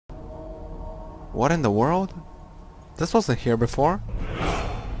What in the world? This wasn't here before.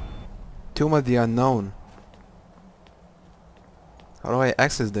 Tomb of the Unknown. How do I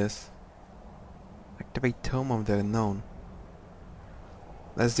access this? Activate Tomb of the Unknown.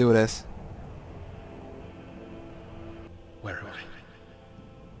 Let's do this. Where am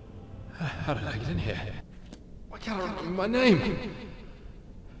I? How did I get in here? Why can't I remember my name?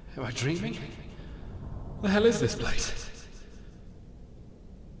 Am I dreaming? The hell is this place?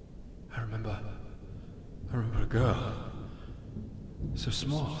 I remember a girl. So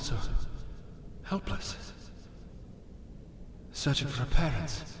small, so helpless. Searching for her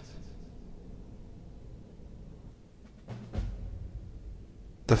parents.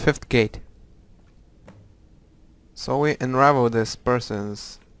 The fifth gate. So we unravel this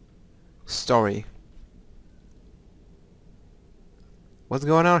person's story. What's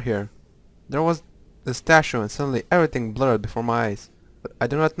going on here? There was the statue and suddenly everything blurred before my eyes. But I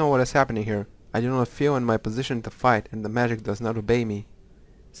do not know what is happening here. I do not feel in my position to fight and the magic does not obey me.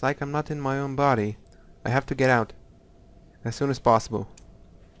 It's like I'm not in my own body. I have to get out. As soon as possible.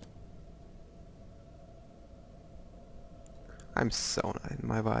 I'm so not in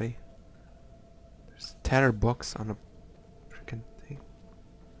my body. There's tattered books on a freaking thing.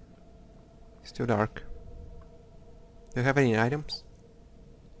 It's too dark. Do you have any items?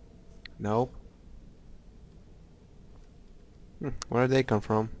 Nope. Where did they come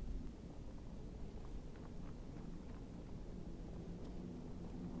from?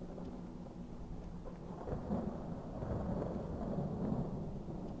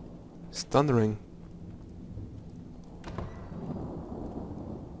 It's thundering.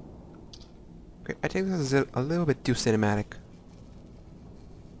 Okay, I think this is a little bit too cinematic.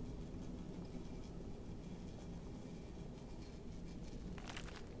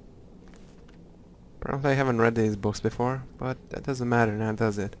 Apparently I haven't read these books before, but that doesn't matter now,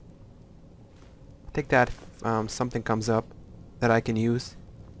 does it? Take that if something comes up that I can use.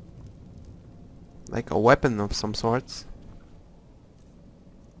 Like a weapon of some sorts.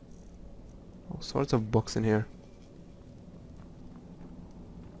 All sorts of books in here.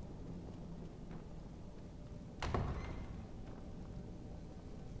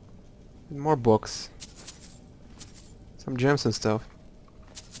 And more books. Some gems and stuff.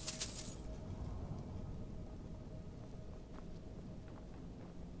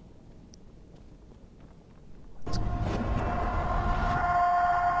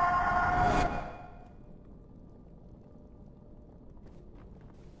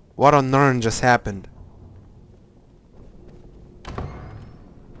 What on earth just happened?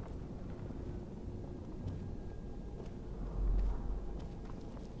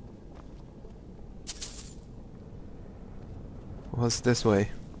 What's this way?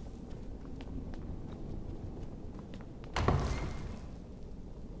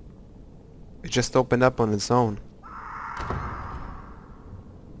 It just opened up on its own.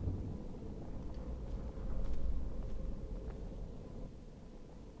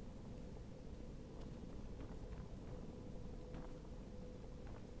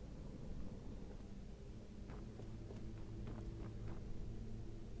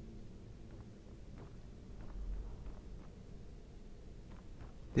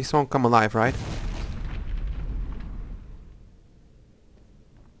 These won't come alive, right?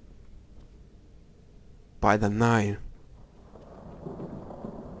 By the 9.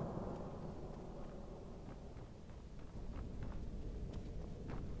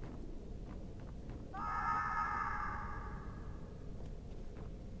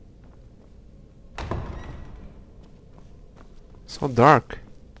 So dark.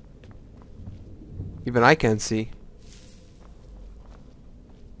 Even I can't see.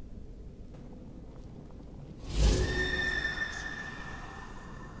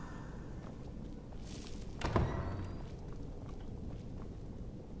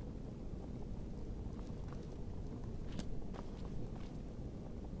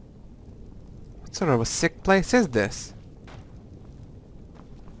 What sort of a sick place is this?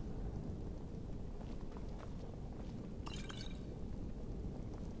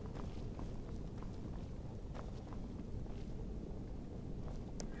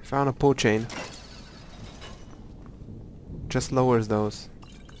 Found a pull chain. Just lowers those.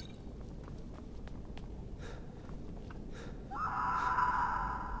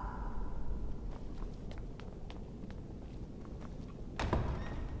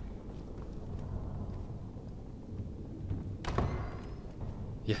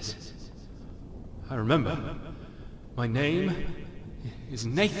 Yes. I remember. My name is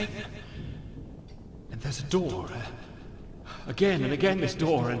Nathan. And there's a door. Again and again this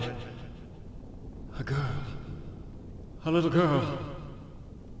door and... a girl. A little girl.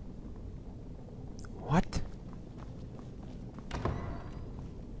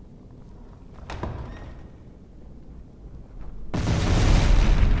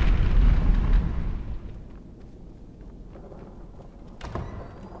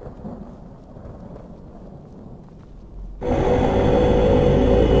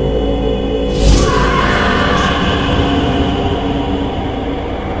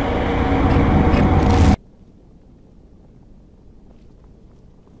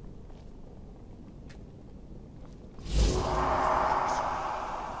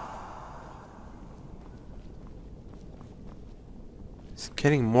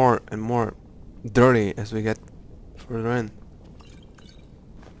 getting more and more dirty as we get further in.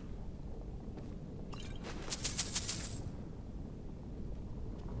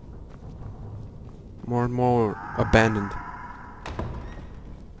 More and more abandoned.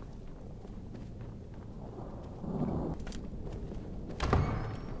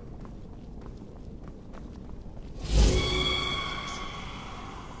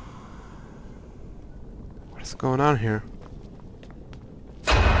 What's going on here?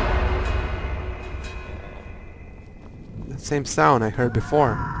 The same sound I heard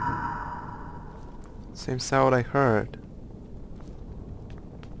before. Same sound I heard.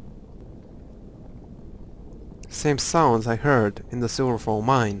 Same sounds I heard in the Silverfall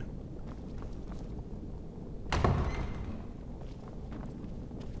mine.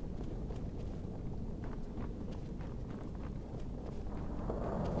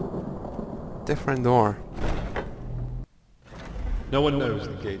 Different door. No one knows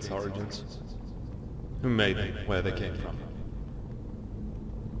the gate's origins. Who made them, where they came from.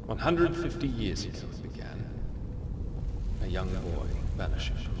 150 years ago it began. A young boy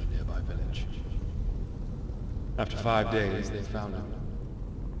vanishing from a nearby village. After 5 days they found him.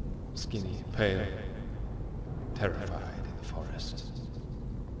 Skinny, pale, terrified in the forest.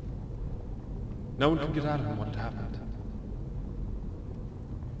 No one could get out of him what had happened.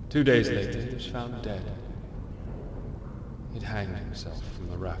 2 days later he was found dead. He'd hanged himself from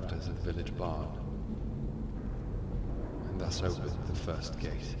the rafters of the village barn, and thus opened the first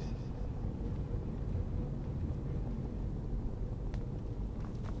gate.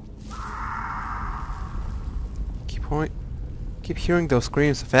 Keep hearing those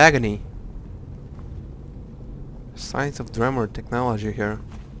screams of agony. Signs of Dremor technology here.